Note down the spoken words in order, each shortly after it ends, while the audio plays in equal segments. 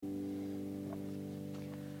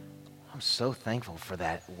I'm so thankful for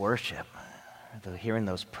that worship, hearing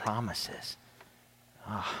those promises.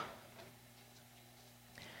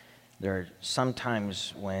 There are some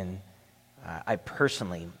times when I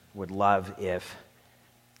personally would love if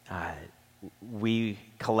we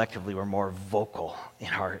collectively were more vocal in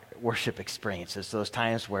our worship experiences. Those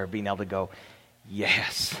times where being able to go,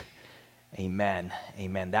 yes, amen,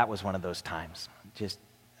 amen. That was one of those times.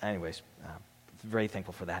 Anyways, very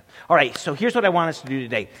thankful for that. All right, so here's what I want us to do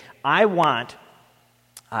today. I want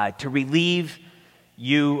to relieve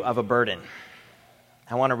you of a burden.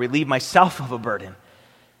 I want to relieve myself of a burden.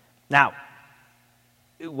 Now,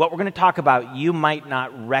 what we're going to talk about, you might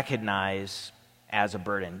not recognize as a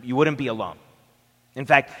burden. You wouldn't be alone. In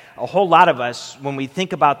fact, a whole lot of us, when we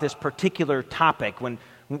think about this particular topic,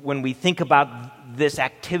 when we think about this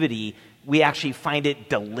activity, we actually find it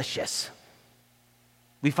delicious.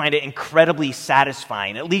 We find it incredibly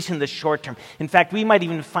satisfying, at least in the short term. In fact, we might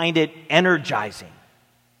even find it energizing.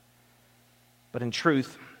 But in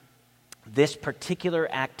truth, this particular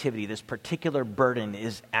activity, this particular burden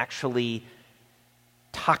is actually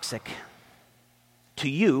toxic to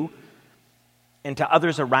you and to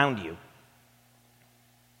others around you.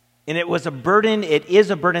 And it is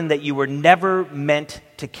a burden that you were never meant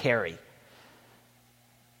to carry.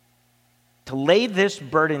 To lay this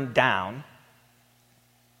burden down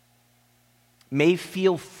may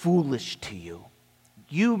feel foolish to you.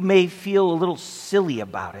 You may feel a little silly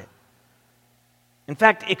about it. In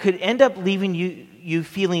fact, it could end up leaving you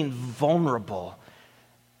feeling vulnerable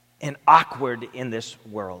and awkward in this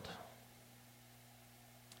world.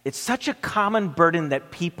 It's such a common burden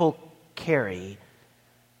that people carry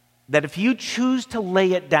that if you choose to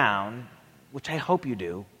lay it down, which I hope you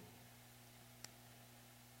do,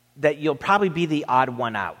 that you'll probably be the odd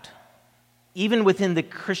one out. Even within the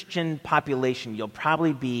Christian population, you'll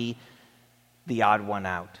probably be the odd one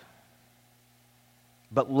out.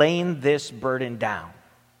 But laying this burden down,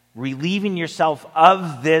 relieving yourself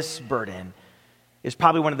of this burden, is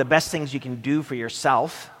probably one of the best things you can do for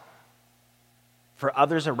yourself, for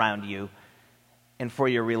others around you, and for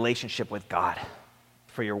your relationship with God,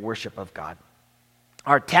 for your worship of God.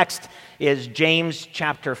 Our text is James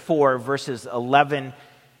chapter 4, verses 11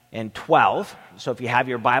 and 12. So if you have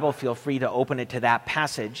your Bible, feel free to open it to that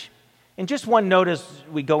passage. And just one note as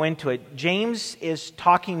we go into it, James is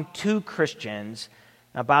talking to Christians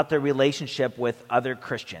about their relationship with other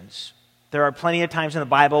Christians. There are plenty of times in the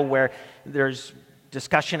Bible where there's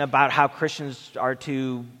discussion about how Christians are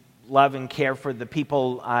to love and care for the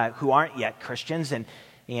people who aren't yet Christians,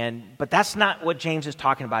 but that's not what James is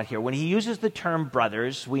talking about here. When he uses the term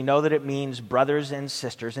brothers, we know that it means brothers and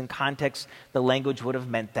sisters. In context, the language would have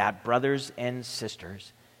meant that, brothers and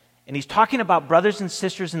sisters. And he's talking about brothers and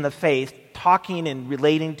sisters in the faith, talking and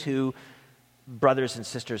relating to brothers and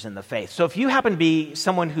sisters in the faith. So if you happen to be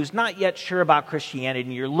someone who's not yet sure about Christianity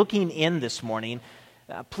and you're looking in this morning,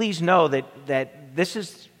 please know that this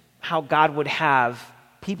is how God would have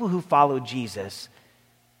people who follow Jesus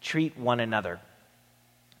treat one another.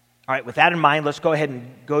 All right, with that in mind, let's go ahead and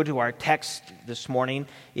go to our text this morning.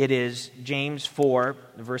 It is James 4,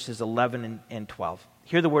 verses 11 and 12.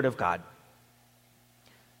 Hear the word of God.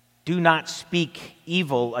 Do not speak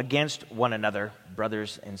evil against one another,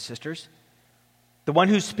 brothers and sisters. The one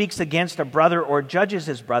who speaks against a brother or judges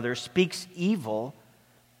his brother speaks evil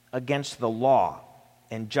against the law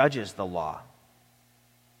and judges the law.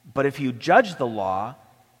 But if you judge the law,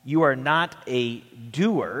 you are not a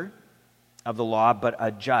doer of the law, but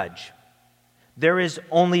a judge. There is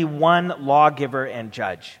only one lawgiver and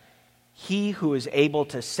judge, he who is able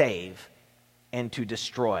to save and to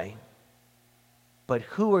destroy. But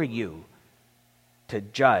who are you to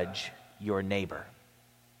judge your neighbor?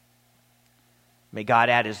 May God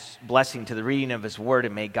add his blessing to the reading of his word,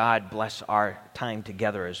 and may God bless our time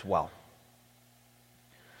together as well.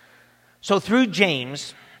 So through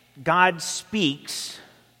James, God speaks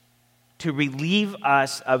to relieve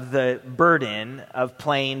us of the burden of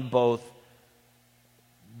playing both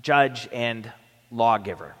judge and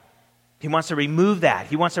lawgiver. He wants to remove that.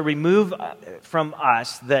 He wants to remove from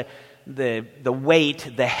us the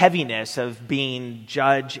weight, the heaviness of being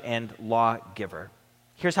judge and lawgiver.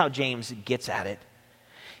 Here's how James gets at it.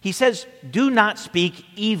 He says, do not speak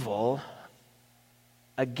evil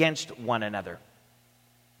against one another.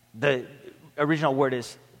 The original word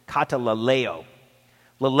is katalaleo.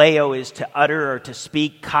 Laleo is to utter or to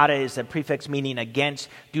speak. Kata is a prefix meaning against.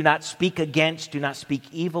 Do not speak against. Do not speak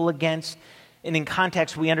evil against. And in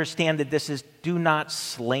context, we understand that this is do not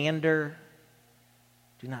slander.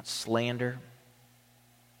 Do not slander.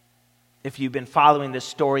 If you've been following this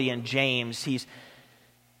story in James,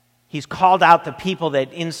 He's called out the people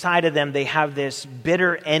that inside of them they have this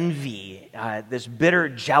bitter envy, this bitter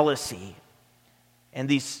jealousy, and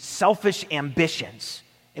these selfish ambitions.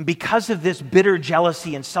 And because of this bitter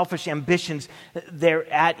jealousy and selfish ambitions, they're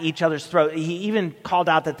at each other's throat. He even called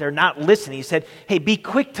out that they're not listening. He said, hey, be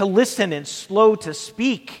quick to listen and slow to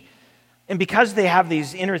speak. And because they have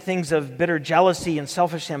these inner things of bitter jealousy and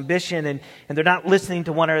selfish ambition, and they're not listening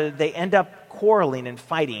to one another, they end up quarreling and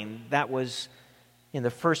fighting. That was in the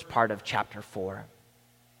first part of chapter 4.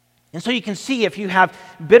 And so you can see if you have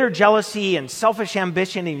bitter jealousy and selfish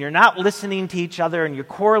ambition and you're not listening to each other and you're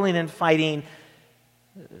quarreling and fighting,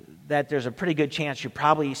 that there's a pretty good chance you're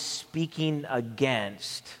probably speaking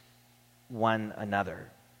against one another.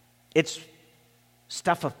 It's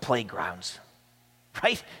stuff of playgrounds,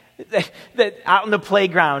 right? That out in the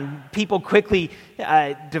playground, people quickly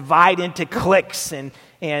divide into cliques,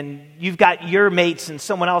 and you've got your mates and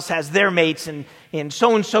someone else has their mates, and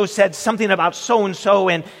so-and-so said something about so-and-so,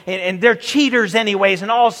 and they're cheaters anyways,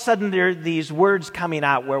 and all of a sudden there are these words coming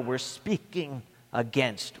out where we're speaking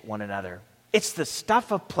against one another. It's the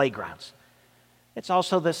stuff of playgrounds. It's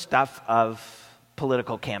also the stuff of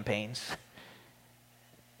political campaigns.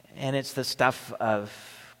 And it's the stuff of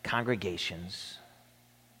congregations.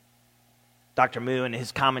 Dr. Moo in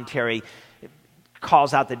his commentary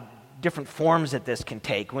calls out the different forms that this can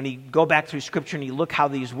take. When you go back through Scripture and you look how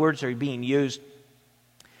these words are being used,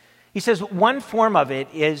 he says one form of it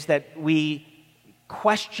is that we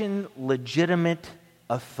question legitimate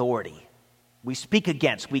authority. We speak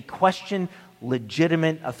against, we question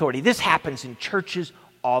legitimate authority. This happens in churches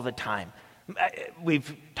all the time.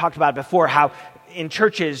 We've talked about before how in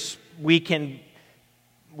churches we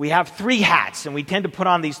have 3 hats, and we tend to put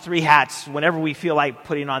on these 3 hats whenever we feel like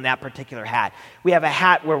putting on that particular hat. We have a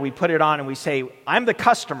hat where we put it on and we say, I'm the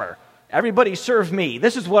customer. Everybody serve me.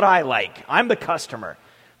 This is what I like. I'm the customer.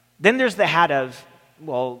 Then there's the hat of,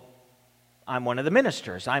 well, I'm one of the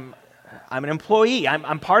ministers. I'm an employee.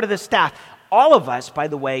 I'm part of the staff. All of us, by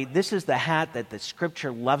the way, this is the hat that the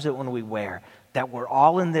Scripture loves it when we wear, that we're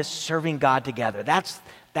all in this serving God together. That's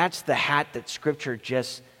the hat that Scripture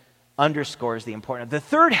just underscores the importance. The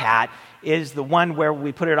third hat is the one where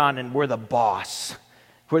we put it on and we're the boss.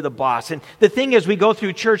 We're the boss. And the thing is, we go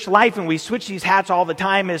through church life and we switch these hats all the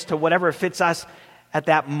time as to whatever fits us at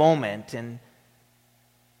that moment. And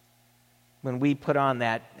when we put on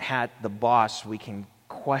that hat, the boss, we can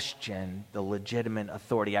question the legitimate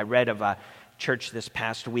authority. I read of a church this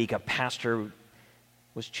past week. A pastor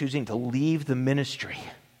was choosing to leave the ministry.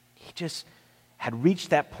 He just had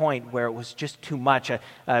reached that point where it was just too much.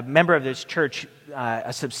 A member of this church,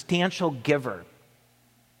 a substantial giver,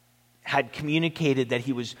 had communicated that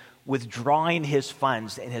he was withdrawing his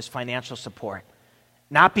funds and his financial support.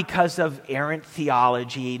 Not because of errant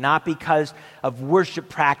theology, not because of worship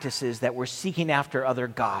practices that were seeking after other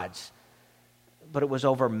gods, but it was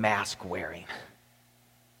over mask wearing.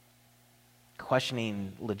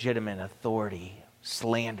 Questioning legitimate authority,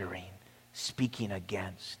 slandering, speaking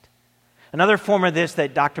against. Another form of this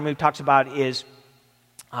that Dr. Moo talks about is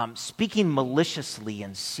speaking maliciously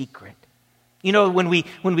in secret. You know, when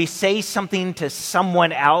we say something to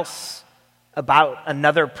someone else about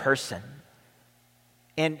another person,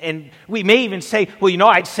 and we may even say, well, you know,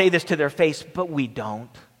 I'd say this to their face, but we don't.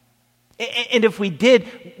 And if we did,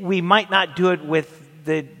 we might not do it with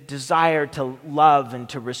the desire to love and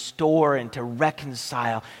to restore and to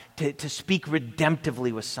reconcile, to speak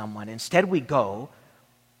redemptively with someone. Instead, we go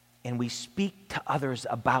and we speak to others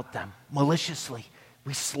about them maliciously.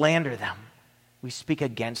 We slander them. We speak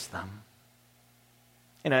against them.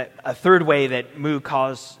 And a third way that Moo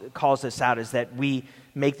calls this out is that we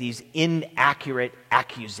make these inaccurate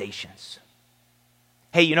accusations.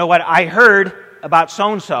 Hey, you know what? I heard about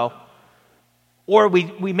so-and-so. Or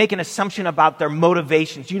we make an assumption about their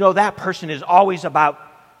motivations. You know, that person is always about...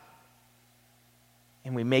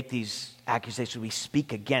 And we make these accusations we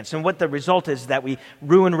speak against. And what the result is that we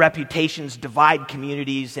ruin reputations, divide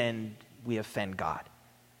communities, and we offend God.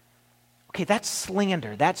 Okay, that's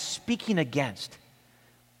slander. That's speaking against.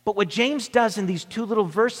 But what James does in these 2 little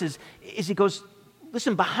verses is he goes,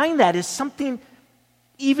 listen, behind that is something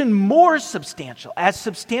even more substantial. As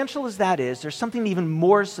substantial as that is, there's something even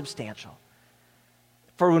more substantial.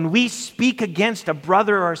 For when we speak against a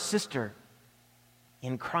brother or sister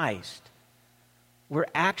in Christ, we're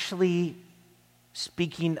actually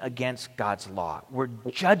speaking against God's law. We're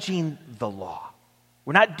judging the law.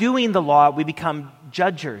 We're not doing the law, we become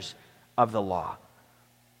judgers of the law.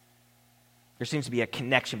 There seems to be a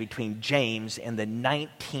connection between James and the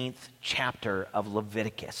 19th chapter of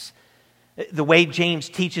Leviticus. The way James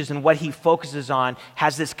teaches and what he focuses on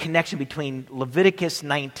has this connection between Leviticus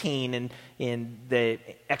 19 and in the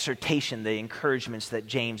exhortation, the encouragements that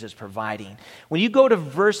James is providing. When you go to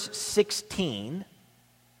verse 16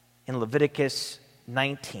 in Leviticus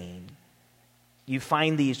 19, you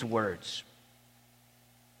find these words.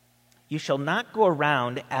 You shall not go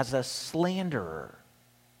around as a slanderer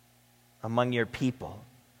among your people,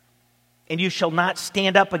 and you shall not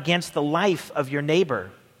stand up against the life of your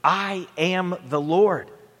neighbor. I am the Lord.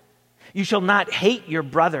 You shall not hate your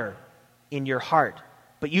brother in your heart,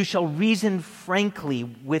 but you shall reason frankly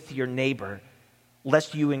with your neighbor,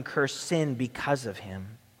 lest you incur sin because of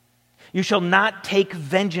him. You shall not take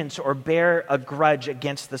vengeance or bear a grudge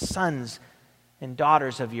against the sons and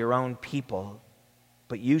daughters of your own people,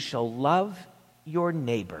 but you shall love your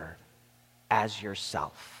neighbor as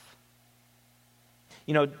yourself.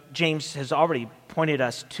 You know, James has already pointed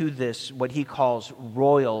us to this, what he calls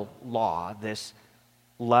royal law, this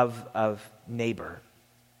love of neighbor.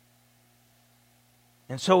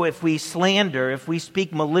 And so if we slander, if we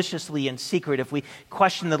speak maliciously in secret, if we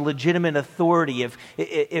question the legitimate authority,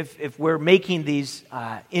 if we're making these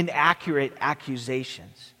inaccurate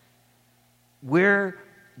accusations, we're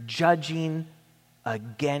judging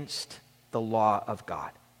against the law of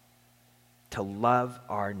God, to love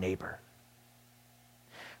our neighbor.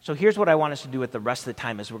 So here's what I want us to do with the rest of the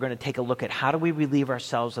time is we're going to take a look at how do we relieve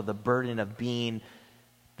ourselves of the burden of being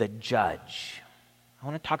the judge. I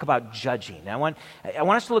want to talk about judging. I want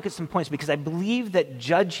us to look at some points because I believe that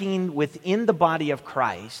judging within the body of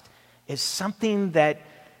Christ is something that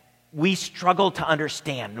we struggle to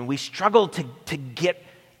understand and we struggle to get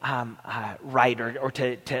right or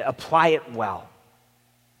to apply it well.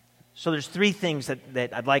 So there's three things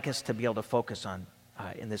that I'd like us to be able to focus on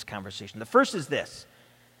in this conversation. The first is this.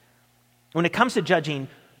 When it comes to judging,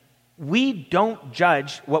 we don't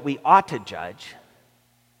judge what we ought to judge,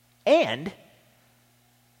 and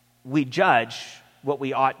we judge what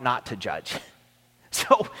we ought not to judge.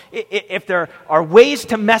 So if there are ways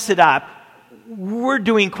to mess it up, we're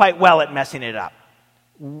doing quite well at messing it up.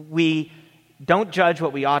 We don't judge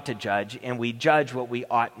what we ought to judge, and we judge what we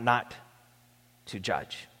ought not to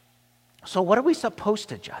judge. So what are we supposed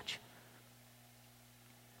to judge?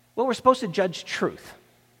 Well, we're supposed to judge truth.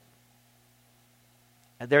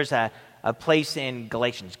 There's a place in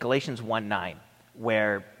Galatians 1:9,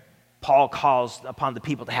 where Paul calls upon the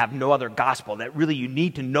people to have no other gospel, that really you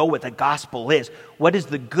need to know what the gospel is. What is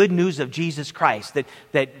the good news of Jesus Christ?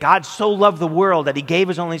 That God so loved the world that he gave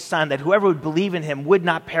his only son, that whoever would believe in him would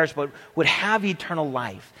not perish but would have eternal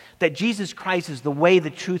life. That Jesus Christ is the way,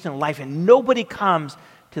 the truth, and life, and nobody comes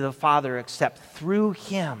to the Father except through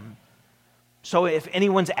him. So if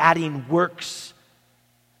anyone's adding works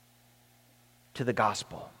to the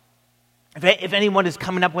gospel, if anyone is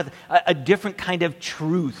coming up with a different kind of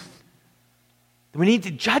truth, we need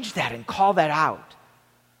to judge that and call that out.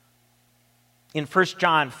 In 1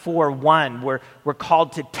 John 4:1, we're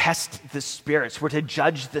called to test the spirits. We're to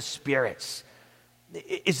judge the spirits.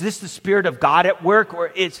 Is this the Spirit of God at work, or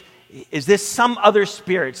is this some other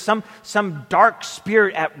spirit, some dark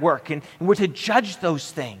spirit at work? And we're to judge those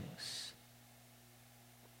things.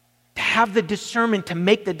 To have the discernment to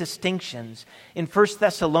make the distinctions. In 1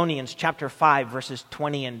 Thessalonians chapter 5, verses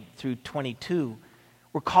 20 and through 22,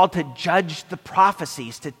 we're called to judge the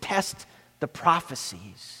prophecies, to test the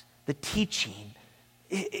prophecies, the teaching.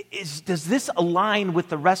 Does this align with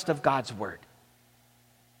the rest of God's word?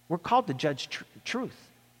 We're called to judge truth.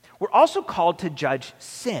 We're also called to judge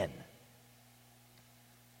sin.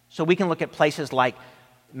 So we can look at places like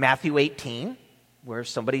Matthew 18, where if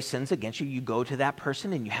somebody sins against you, you go to that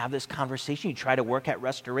person and you have this conversation. You try to work at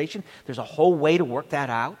restoration. There's a whole way to work that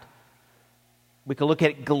out. We could look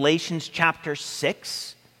at Galatians chapter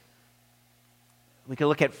 6. We could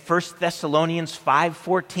look at 1 Thessalonians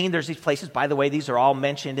 5:14. There's these places. By the way, these are all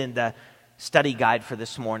mentioned in the study guide for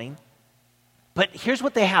this morning. But here's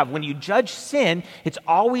what they have. When you judge sin, it's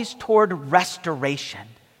always toward restoration.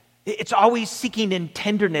 It's always seeking in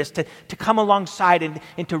tenderness to come alongside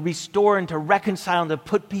and to restore and to reconcile and to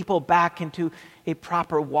put people back into a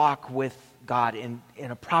proper walk with God in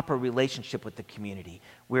a proper relationship with the community.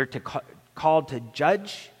 We're called to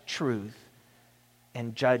judge truth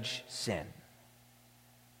and judge sin.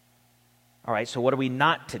 All right, so what are we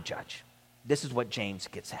not to judge? This is what James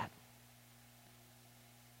gets at.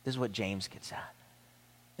 This is what James gets at.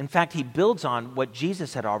 In fact, he builds on what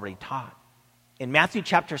Jesus had already taught. In Matthew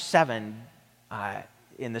chapter 7,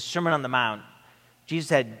 in the Sermon on the Mount, Jesus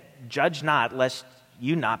said, "Judge not, lest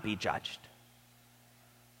you not be judged."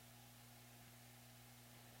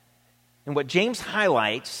 And what James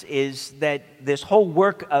highlights is that this whole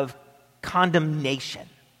work of condemnation,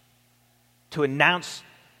 to announce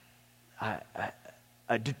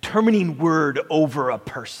a determining word over a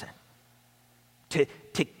person,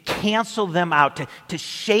 to cancel them out, to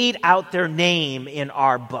shade out their name in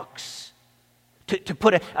our books, to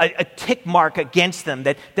put a tick mark against them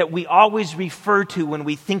that we always refer to when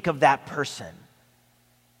we think of that person.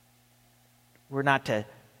 We're not to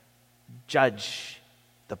judge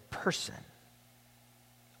the person.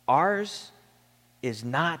 Ours is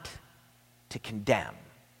not to condemn.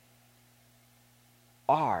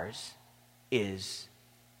 Ours is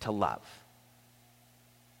to love.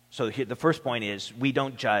 So here, the first point is we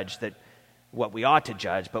don't judge what we ought to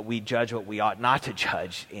judge, but we judge what we ought not to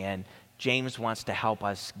judge. And James wants to help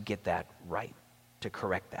us get that right, to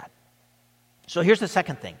correct that. So here's the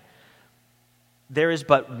second thing. There is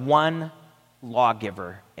but one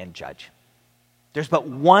lawgiver and judge. There's but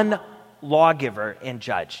one lawgiver and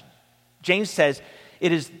judge. James says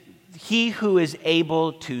it is he who is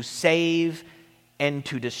able to save and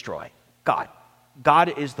to destroy. God.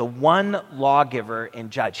 God is the one lawgiver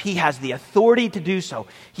and judge. He has the authority to do so.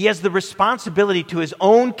 He has the responsibility to his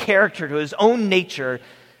own character, to his own nature,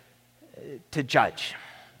 to judge,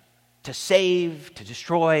 to save, to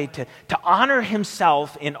destroy, to honor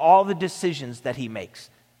himself in all the decisions that he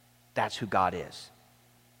makes. That's who God is.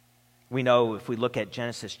 We know if we look at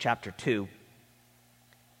Genesis chapter 2,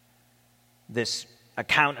 this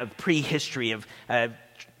account of prehistory of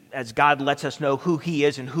as God lets us know who he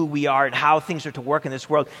is and who we are and how things are to work in this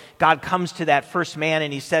world, God comes to that first man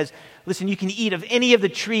and he says, listen, you can eat of any of the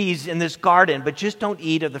trees in this garden, but just don't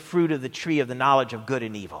eat of the fruit of the tree of the knowledge of good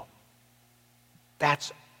and evil.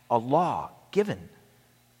 That's a law given.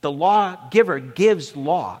 The lawgiver gives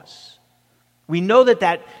laws. We know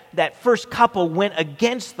that first couple went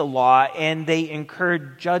against the law and they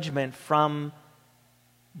incurred judgment from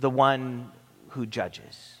the one who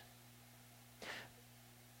judges.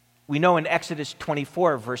 We know in Exodus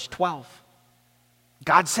 24, verse 12,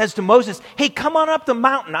 God says to Moses, hey, come on up the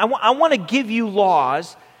mountain. I want to give you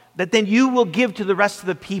laws that then you will give to the rest of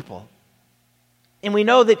the people. And we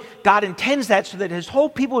know that God intends that so that his whole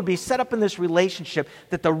people would be set up in this relationship,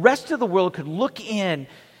 that the rest of the world could look in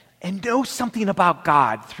and know something about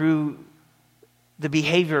God through the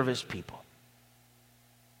behavior of his people.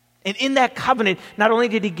 And in that covenant, not only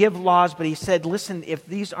did he give laws, but he said, listen, if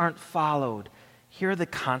these aren't followed, here are the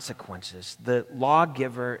consequences, the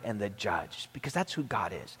lawgiver and the judge, because that's who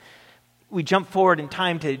God is. We jump forward in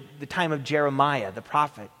time to the time of Jeremiah, the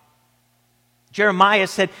prophet. Jeremiah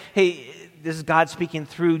said, hey, this is God speaking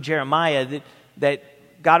through Jeremiah,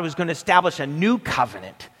 that God was going to establish a new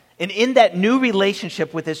covenant. And in that new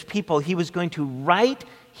relationship with his people, he was going to write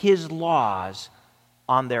his laws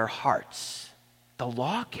on their hearts. The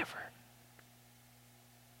lawgiver.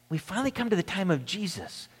 We finally come to the time of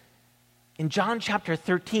Jesus. In John chapter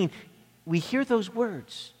 13, we hear those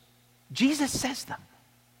words. Jesus says them.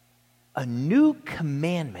 A new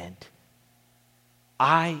commandment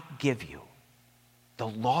I give you. The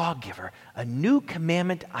lawgiver. A new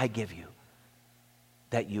commandment I give you.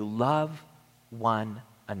 That you love one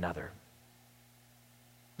another.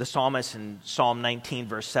 The psalmist in Psalm 19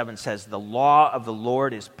 verse 7 says, the law of the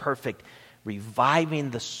Lord is perfect, reviving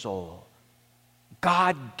the soul.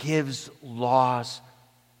 God gives laws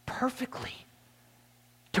perfectly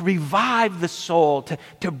to revive the soul,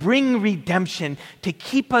 to bring redemption, to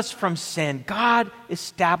keep us from sin. God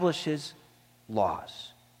establishes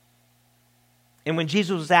laws. And when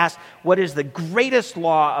Jesus was asked, what is the greatest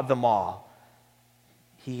law of them all?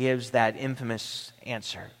 He gives that infamous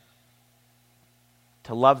answer.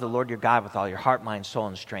 To love the Lord your God with all your heart, mind, soul,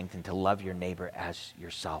 and strength, and to love your neighbor as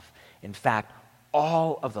yourself. In fact,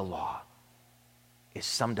 all of the law is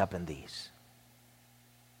summed up in these.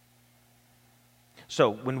 So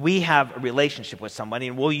when we have a relationship with somebody,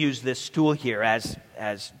 and we'll use this stool here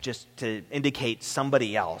as just to indicate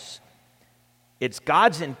somebody else, it's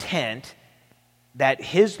God's intent that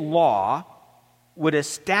his law would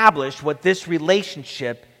establish what this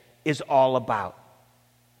relationship is all about.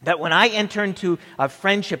 That when I enter into a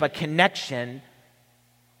friendship, a connection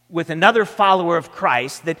with another follower of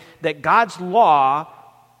Christ, that God's law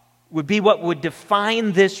would be what would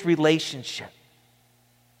define this relationship.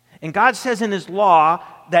 And God says in his law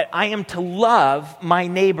that I am to love my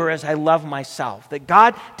neighbor as I love myself. That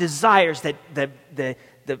God desires that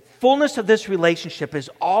the fullness of this relationship is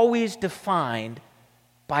always defined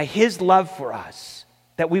by his love for us.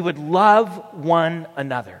 That we would love one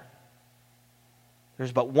another.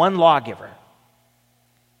 There's but one lawgiver,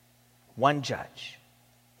 one judge,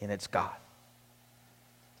 and it's God.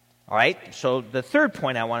 All right, so the third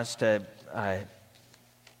point I want us to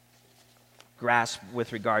grasp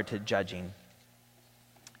with regard to judging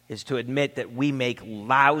is to admit that we make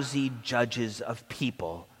lousy judges of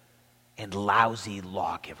people and lousy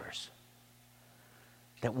lawgivers.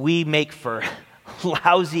 That we make for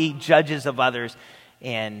lousy judges of others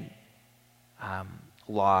and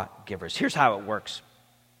lawgivers. Here's how it works.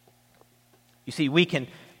 You see, we can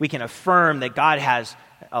affirm that God has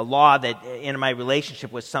a law that in my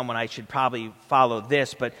relationship with someone I should probably follow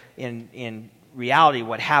this, but in reality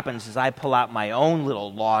what happens is I pull out my own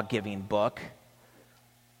little law-giving book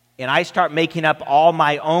and I start making up all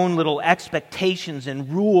my own little expectations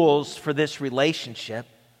and rules for this relationship.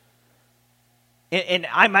 And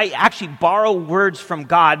I might actually borrow words from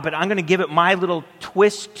God, but I'm going to give it my little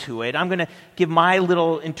twist to it. I'm going to give my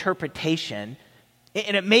little interpretation.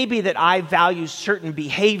 And it may be that I value certain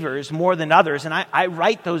behaviors more than others, and I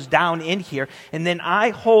write those down in here. And then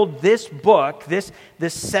I hold this book, this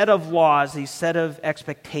set of laws, these set of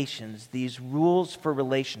expectations, these rules for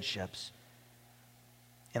relationships,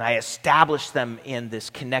 and I establish them in this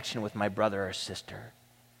connection with my brother or sister.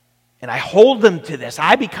 And I hold them to this.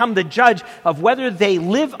 I become the judge of whether they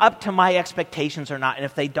live up to my expectations or not. And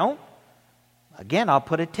if they don't, again, I'll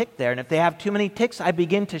put a tick there. And if they have too many ticks, I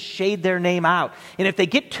begin to shade their name out. And if they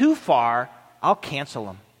get too far, I'll cancel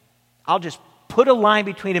them. I'll just put a line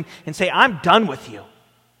between them and say, I'm done with you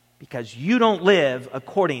because you don't live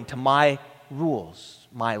according to my rules,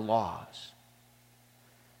 my laws.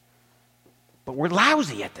 But we're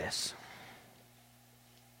lousy at this.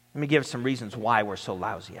 Let me give some reasons why we're so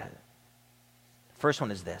lousy at it. First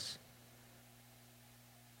one is this.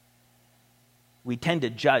 We tend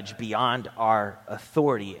to judge beyond our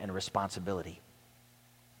authority and responsibility.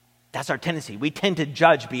 That's our tendency. We tend to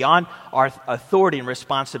judge beyond our authority and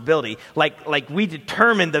responsibility. Like we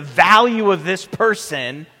determine the value of this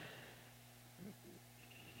person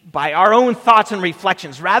by our own thoughts and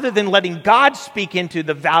reflections, rather than letting God speak into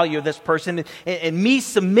the value of this person and me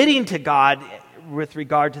submitting to God with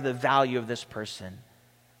regard to the value of this person.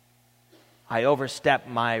 I overstep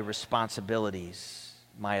my responsibilities,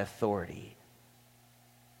 my authority.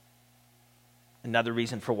 Another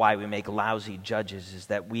reason for why we make lousy judges is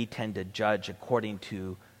that we tend to judge according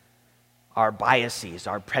to our biases,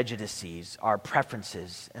 our prejudices, our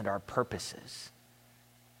preferences, and our purposes.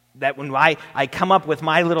 That when I come up with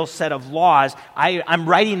my little set of laws, I'm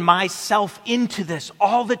writing myself into this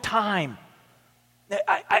all the time.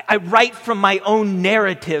 I write from my own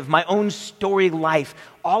narrative, my own story life.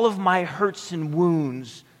 All of my hurts and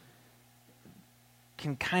wounds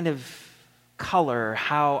can kind of color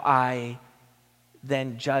how I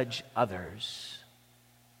then judge others.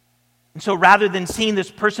 And so rather than seeing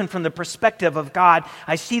this person from the perspective of God,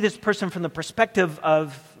 I see this person from the perspective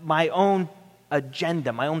of my own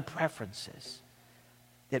agenda, my own preferences.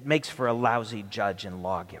 It makes for a lousy judge and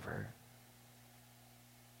lawgiver.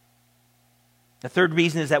 The third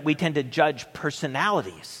reason is that we tend to judge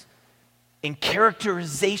personalities and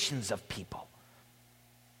characterizations of people.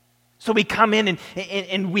 So we come in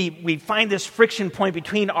and we find this friction point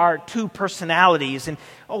between our two personalities. And,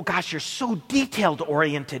 oh gosh, you're so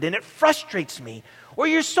detailed-oriented and it frustrates me. Or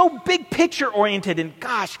you're so big picture-oriented and,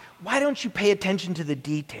 gosh, why don't you pay attention to the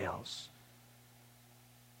details?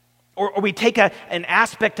 Or we take an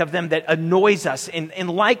aspect of them that annoys us, and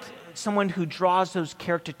like someone who draws those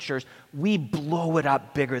caricatures, we blow it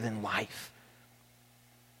up bigger than life.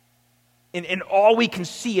 And all we can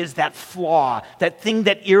see is that flaw, that thing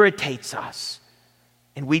that irritates us,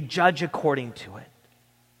 and we judge according to it.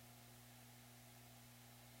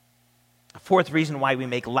 A fourth reason why we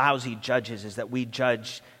make lousy judges is that we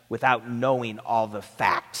judge without knowing all the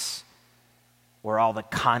facts or all the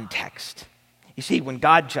context. You see, when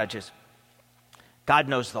God judges, God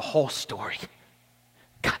knows the whole story.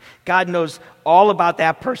 God knows all about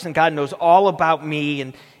that person. God knows all about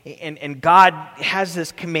me. And God has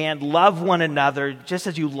this command, love one another just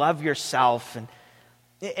as you love yourself.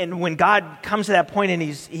 And when God comes to that point and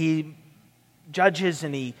he judges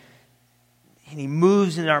and he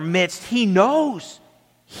moves in our midst, he knows.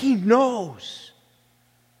 He knows.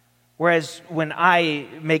 Whereas when I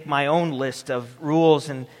make my own list of rules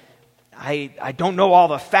and I don't know all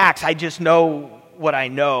the facts, I just know what I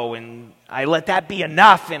know, and I let that be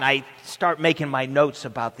enough, and I start making my notes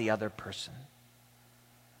about the other person.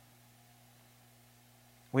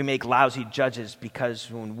 We make lousy judges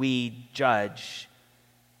because when we judge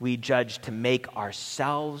to make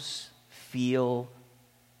ourselves feel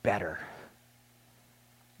better.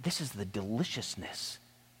 This is the deliciousness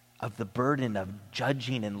of the burden of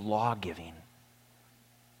judging and law-giving.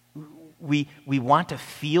 We want to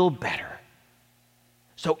feel better.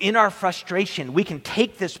 So in our frustration, we can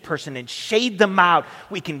take this person and shade them out.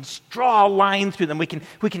 We can draw a line through them. We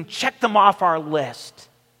can check them off our list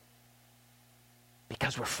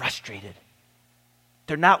because we're frustrated.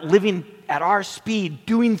 They're not living at our speed,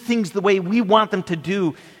 doing things the way we want them to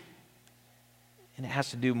do. And it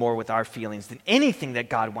has to do more with our feelings than anything that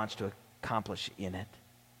God wants to accomplish in it.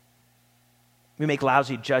 We make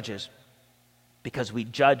lousy judges because we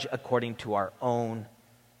judge according to our own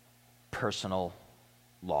personal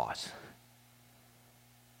laws.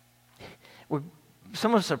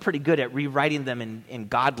 Some of us are pretty good at rewriting them in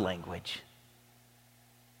God language,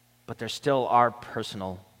 but they're still our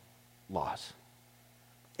personal laws.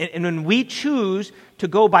 And when we choose to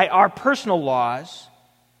go by our personal laws,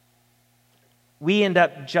 we end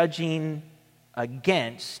up judging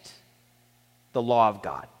against the law of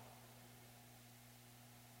God.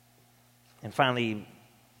 And finally,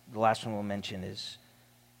 the last one we'll mention is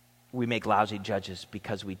we make lousy judges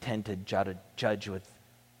because we tend to judge with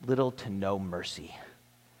little to no mercy.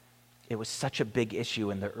 It was such a big issue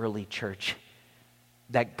in the early church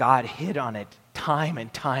that God hit on it time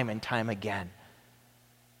and time and time again.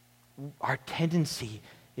 Our tendency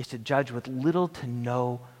is to judge with little to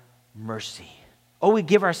no mercy. Oh, we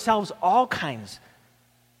give ourselves all kinds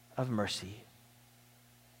of mercy.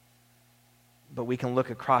 But we can look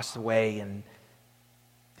across the way and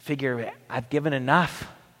figure, I've given enough.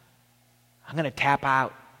 I'm going to tap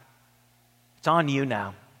out. It's on you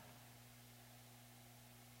now.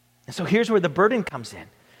 And so here's where the burden comes in.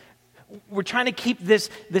 We're trying to keep this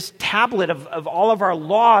tablet of all of our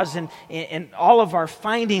laws and all of our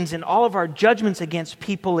findings and all of our judgments against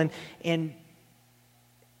people, and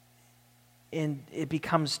it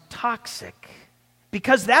becomes toxic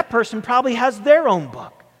because that person probably has their own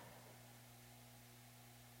book.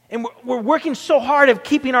 And we're working so hard at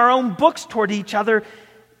keeping our own books toward each other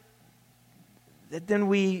that then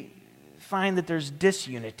we find that there's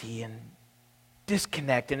disunity and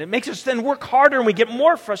disconnect, and it makes us then work harder and we get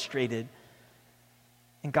more frustrated.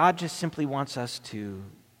 And God just simply wants us to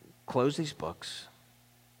close these books,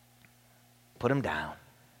 put them down,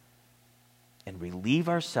 and relieve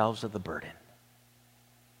ourselves of the burden,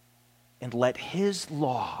 and let His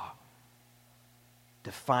law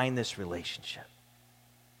define this relationship.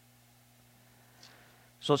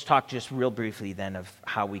 So let's talk just real briefly then of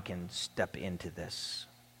how we can step into this.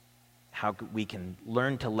 How we can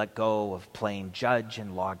learn to let go of playing judge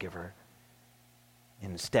and lawgiver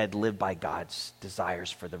and instead live by God's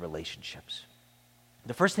desires for the relationships.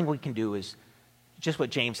 The first thing we can do is just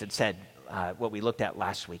what James had said, what we looked at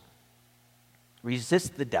last week.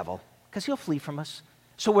 Resist the devil, because he'll flee from us.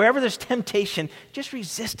 So wherever there's temptation, just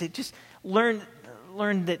resist it. Just learn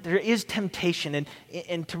that there is temptation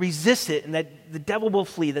and to resist it, and that the devil will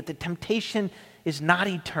flee, that the temptation is not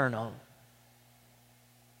eternal.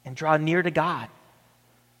 And draw near to God.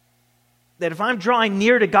 That if I'm drawing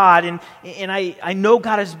near to God and I know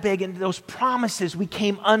God is big, and those promises we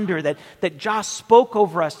came under that Josh spoke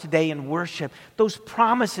over us today in worship, those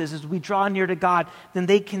promises as we draw near to God, then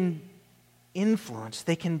they can influence,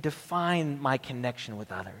 they can define my connection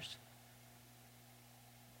with others.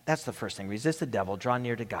 That's the first thing. Resist the devil, draw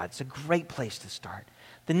near to God. It's a great place to start.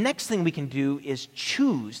 The next thing we can do is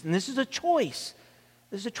choose, and this is a choice.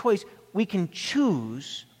 This is a choice. We can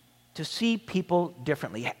choose to see people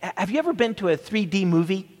differently. Have you ever been to a 3D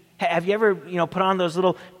movie? Have you ever, put on those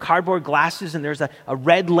little cardboard glasses and there's a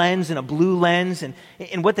red lens and a blue lens?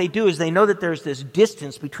 And what they do is they know that there's this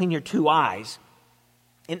distance between your two eyes.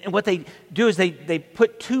 And what they do is they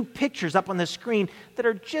put two pictures up on the screen that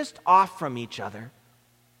are just off from each other.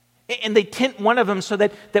 And they tint one of them so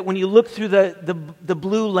that when you look through the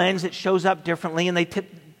blue lens, it shows up differently. And they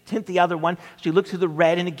tint the other one so you look through the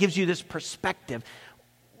red and it gives you this perspective.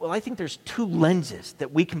 Well, I think there's two lenses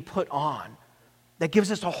that we can put on that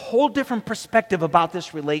gives us a whole different perspective about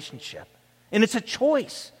this relationship. And it's a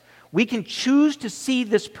choice. We can choose to see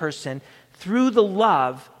this person through the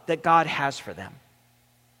love that God has for them.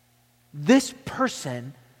 This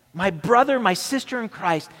person, my brother, my sister in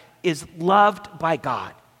Christ, is loved by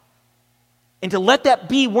God. And to let that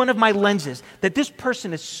be one of my lenses, that this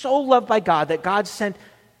person is so loved by God that God sent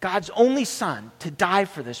God's only Son to die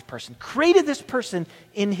for this person, created this person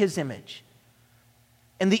in His image.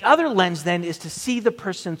 And the other lens then is to see the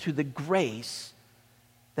person through the grace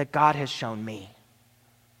that God has shown me.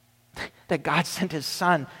 That God sent His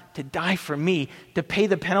Son to die for me, to pay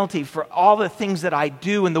the penalty for all the things that I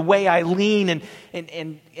do and the way I lean,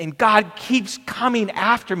 and God keeps coming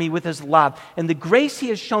after me with His love. And the grace He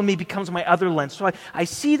has shown me becomes my other lens. So I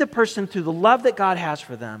see the person through the love that God has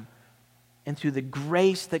for them and through the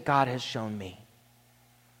grace that God has shown me.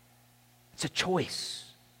 It's a choice.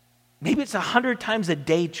 Maybe it's 100 times a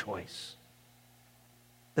day choice.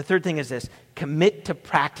 The third thing is this: commit to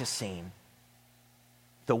practicing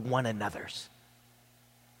the one another's.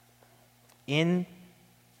 In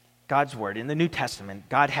God's word, in the New Testament,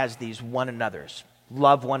 God has these one another's.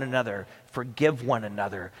 Love one another, forgive one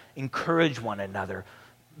another, encourage one another,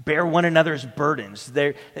 bear one another's burdens.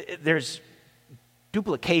 There's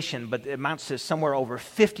duplication, but it amounts to somewhere over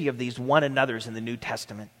 50 of these one another's in the New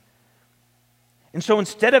Testament. And so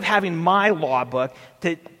instead of having my law book,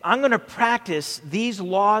 I'm going to practice these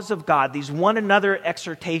laws of God, these one another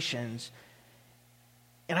exhortations.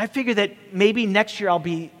 And I figure that maybe next year I'll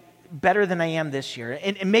be better than I am this year.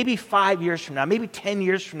 And maybe 5 years from now, maybe 10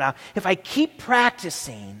 years from now, if I keep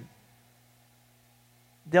practicing,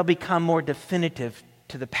 they'll become more definitive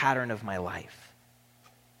to the pattern of my life.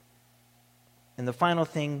 And the final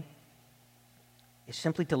thing is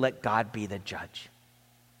simply to let God be the judge.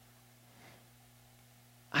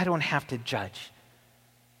 I don't have to judge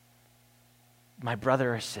my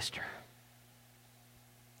brother or sister.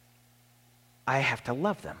 I have to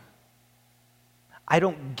love them. I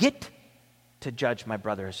don't get to judge my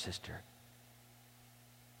brother or sister.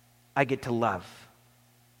 I get to love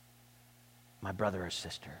my brother or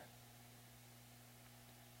sister.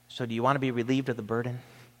 So do you want to be relieved of the burden?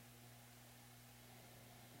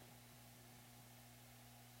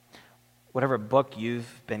 Whatever book you've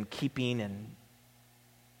been keeping and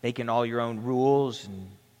making all your own rules and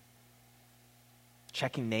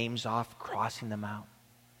checking names off, crossing them out.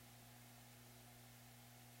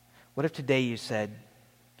 What if today you said,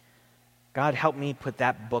 God, help me put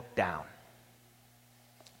that book down.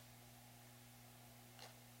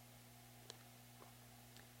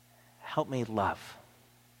 Help me love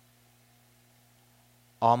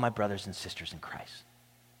all my brothers and sisters in Christ.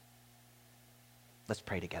 Let's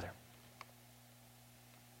pray together.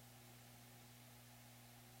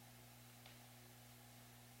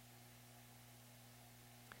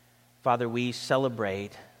 Father, we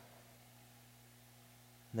celebrate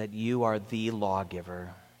that you are the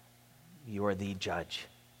lawgiver. You are the judge.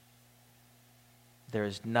 There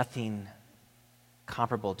is nothing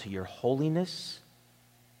comparable to your holiness,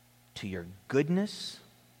 to your goodness.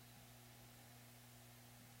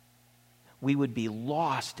 We would be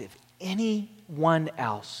lost if anyone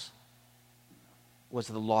else was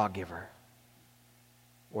the lawgiver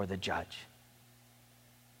or the judge.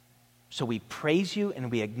 So we praise you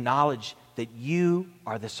and we acknowledge that you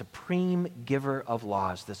are the supreme giver of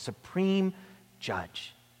laws, the supreme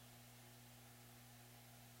judge.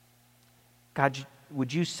 God,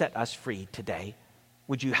 would you set us free today?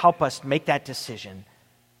 Would you help us make that decision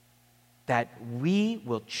that we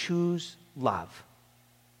will choose love?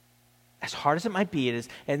 As hard as it might be, it is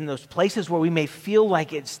in those places where we may feel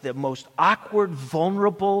like it's the most awkward,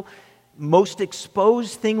 vulnerable, most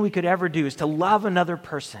exposed thing we could ever do is to love another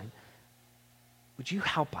person. Would you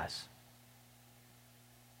help us?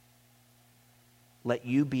 Let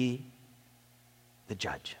you be the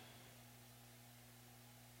judge.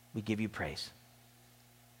 We give you praise.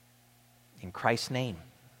 In Christ's name,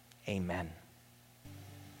 amen.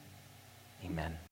 Amen.